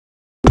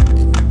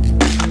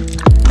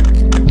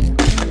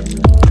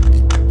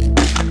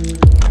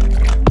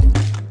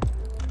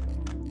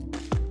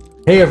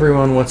Hey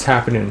everyone, what's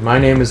happening? My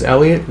name is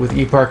Elliot with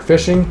ePark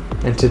Fishing,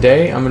 and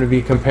today I'm going to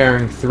be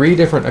comparing three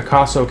different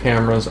Akaso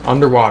cameras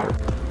underwater.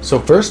 So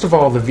first of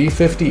all, the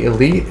V50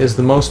 Elite is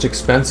the most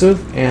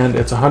expensive and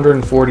it's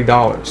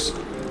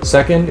 $140.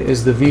 Second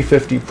is the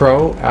V50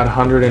 Pro at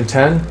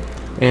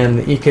 $110, and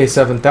the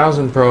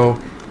EK7000 Pro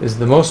is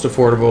the most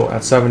affordable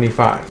at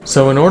 $75.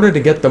 So in order to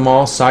get them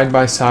all side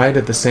by side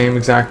at the same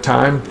exact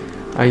time,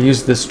 I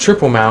use this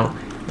triple mount,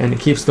 and it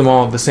keeps them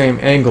all at the same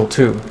angle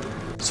too.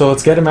 So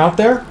let's get them out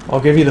there. I'll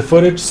give you the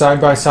footage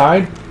side by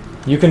side.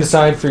 You can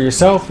decide for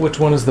yourself which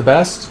one is the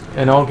best,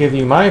 and I'll give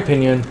you my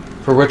opinion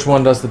for which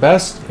one does the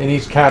best in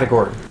each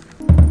category.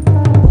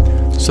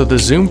 So the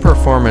zoom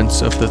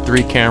performance of the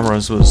three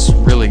cameras was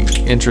really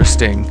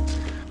interesting.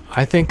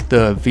 I think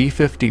the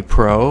V50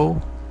 Pro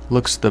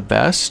looks the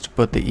best,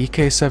 but the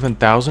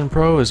EK7000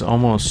 Pro is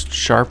almost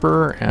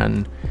sharper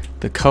and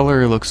the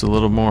color looks a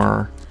little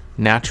more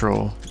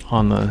natural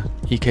on the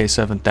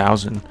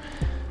EK7000.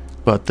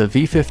 But the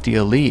V50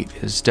 Elite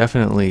is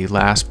definitely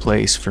last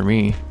place for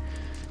me.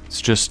 It's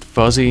just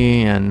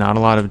fuzzy and not a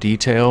lot of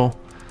detail.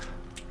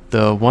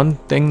 The one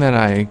thing that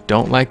I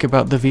don't like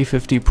about the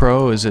V50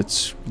 Pro is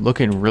it's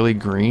looking really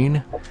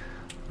green.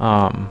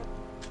 The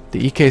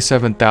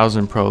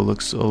EK7000 Pro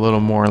looks a little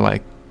more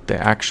like the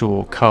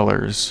actual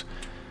colors.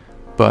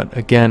 But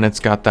again, it's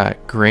got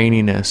that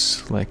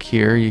graininess. Like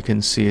here you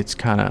can see it's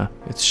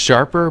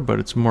sharper, but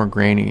it's more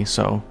grainy.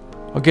 So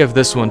I'll give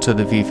this one to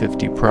the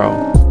V50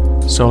 Pro.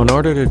 So in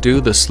order to do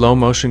the slow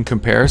motion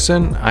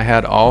comparison, I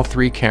had all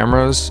three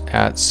cameras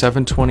at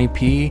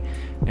 720p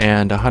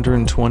and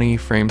 120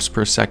 frames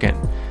per second,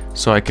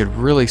 so I could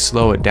really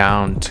slow it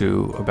down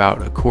to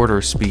about a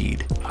quarter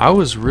speed. I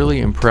was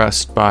really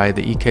impressed by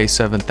the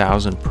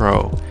EK7000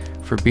 Pro.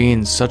 For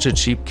being such a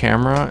cheap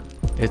camera,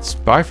 it's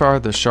by far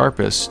the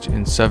sharpest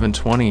in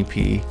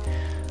 720p.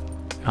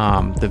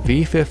 The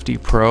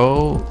V50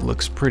 Pro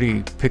looks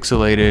pretty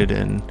pixelated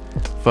and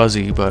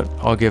fuzzy, but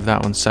I'll give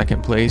that one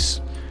second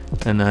place.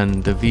 And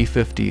then the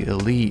V50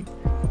 Elite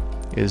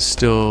is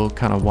still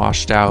kind of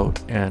washed out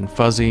and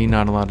fuzzy,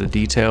 not a lot of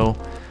detail,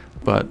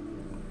 but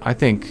I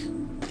think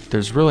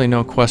there's really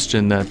no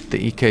question that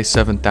the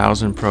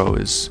EK7000 Pro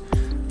is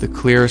the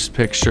clearest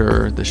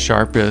picture, the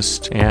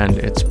sharpest, and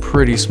it's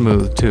pretty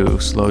smooth too,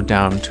 slowed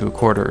down to a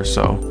quarter.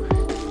 So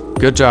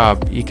good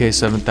job,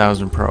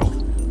 EK7000 Pro.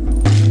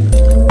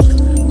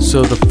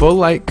 So the full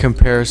light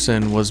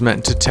comparison was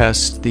meant to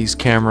test these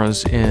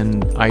cameras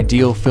in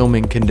ideal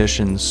filming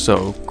conditions,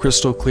 so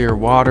crystal clear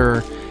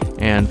water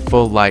and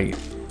full light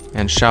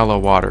and shallow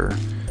water.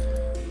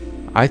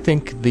 I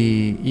think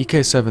the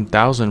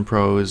EK7000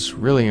 Pro is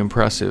really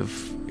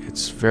impressive.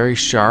 It's very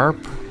sharp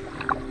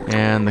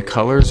and the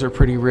colors are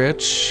pretty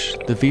rich.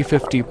 The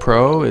V50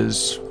 Pro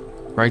is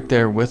right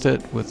there with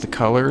it with the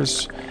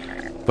colors,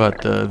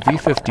 but the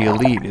V50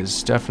 Elite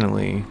is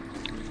definitely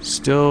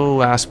still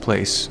last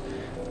place.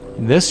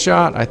 In this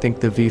shot, I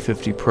think the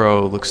V50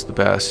 Pro looks the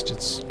best.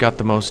 It's got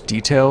the most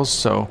details,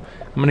 so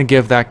I'm going to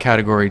give that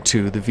category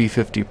to the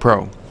V50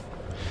 Pro.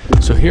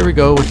 So here we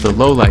go with the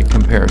low light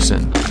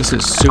comparison. This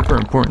is super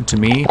important to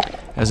me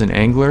as an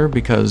angler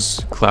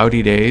because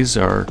cloudy days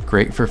are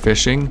great for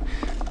fishing.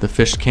 The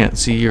fish can't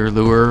see your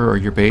lure or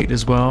your bait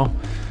as well,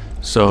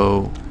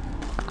 so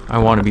I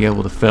want to be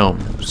able to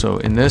film. So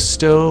in this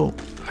still,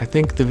 I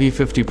think the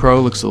V50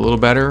 Pro looks a little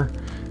better,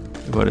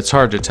 but it's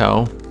hard to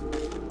tell.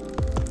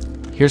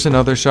 Here's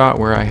another shot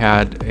where I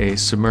had a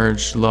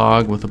submerged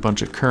log with a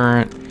bunch of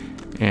current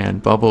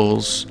and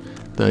bubbles.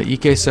 The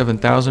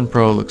EK7000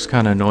 Pro looks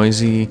kind of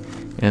noisy,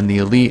 and the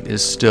Elite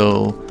is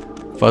still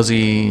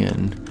fuzzy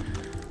and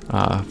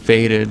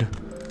faded.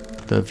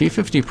 The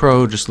V50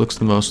 Pro just looks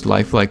the most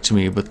lifelike to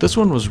me, but this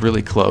one was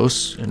really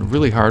close and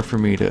really hard for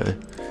me to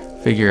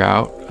figure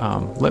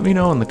out. Let me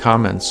know in the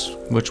comments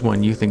which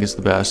one you think is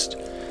the best.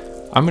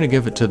 I'm going to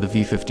give it to the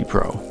V50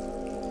 Pro.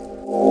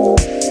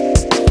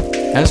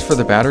 As for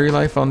the battery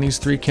life on these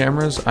three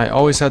cameras, I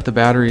always had the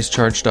batteries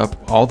charged up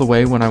all the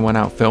way when I went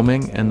out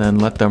filming and then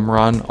let them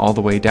run all the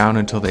way down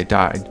until they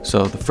died.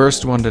 So the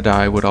first one to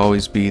die would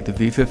always be the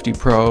V50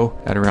 Pro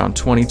at around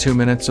 22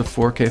 minutes of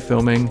 4K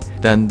filming,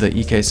 then the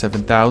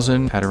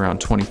EK7000 at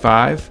around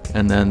 25,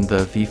 and then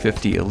the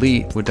V50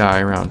 Elite would die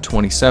around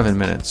 27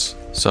 minutes.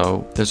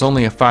 So there's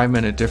only a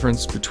 5-minute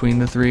difference between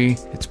the three.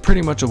 It's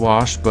pretty much a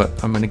wash, but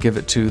I'm going to give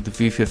it to the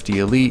V50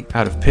 Elite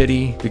out of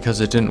pity because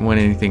it didn't win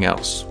anything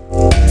else.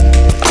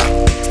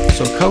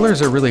 So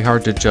colors are really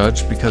hard to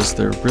judge because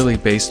they're really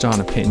based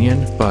on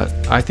opinion, but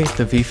I think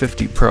the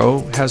V50 Pro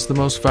has the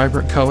most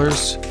vibrant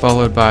colors,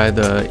 followed by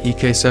the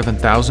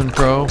EK7000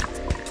 Pro,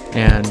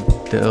 and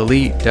the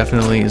Elite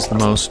definitely is the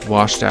most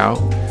washed out.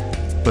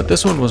 But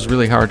this one was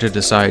really hard to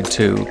decide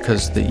too,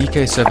 because the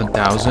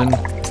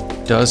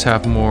EK7000 does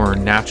have more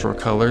natural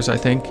colors, I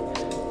think,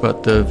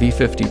 but the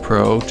V50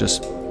 Pro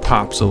just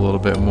pops a little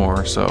bit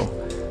more, so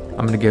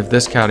I'm going to give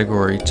this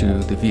category to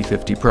the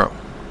V50 Pro.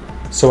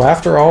 So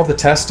after all the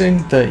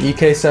testing, the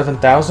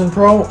EK7000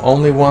 Pro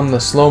only won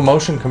the slow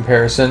motion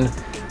comparison,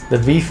 the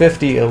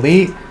V50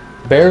 Elite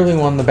barely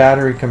won the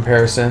battery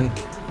comparison,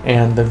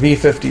 and the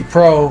V50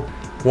 Pro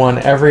won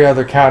every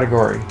other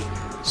category.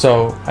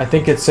 So I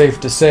think it's safe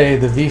to say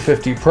the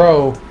V50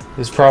 Pro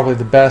is probably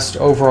the best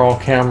overall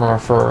camera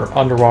for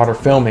underwater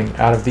filming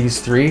out of these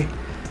three,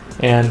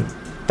 and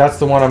that's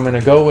the one I'm going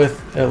to go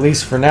with, at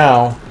least for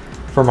now,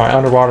 for my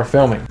underwater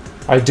filming.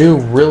 I do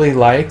really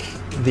like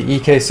the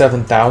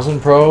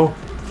EK7000 Pro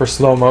for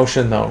slow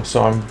motion though,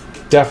 so I'm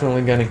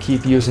definitely going to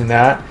keep using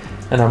that,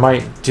 and I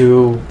might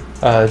do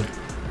a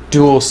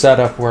dual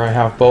setup where I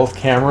have both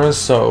cameras,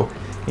 so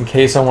in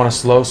case I want to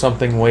slow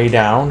something way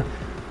down,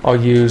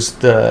 I'll use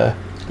the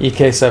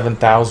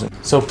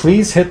EK7000. So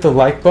please hit the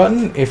like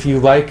button if you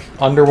like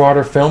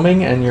underwater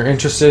filming and you're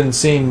interested in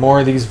seeing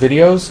more of these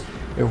videos.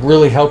 It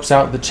really helps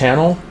out the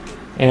channel.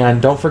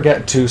 And don't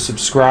forget to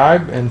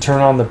subscribe and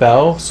turn on the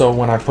bell so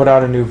when I put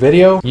out a new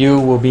video, you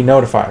will be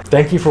notified.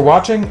 Thank you for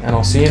watching, and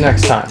I'll see you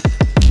next time.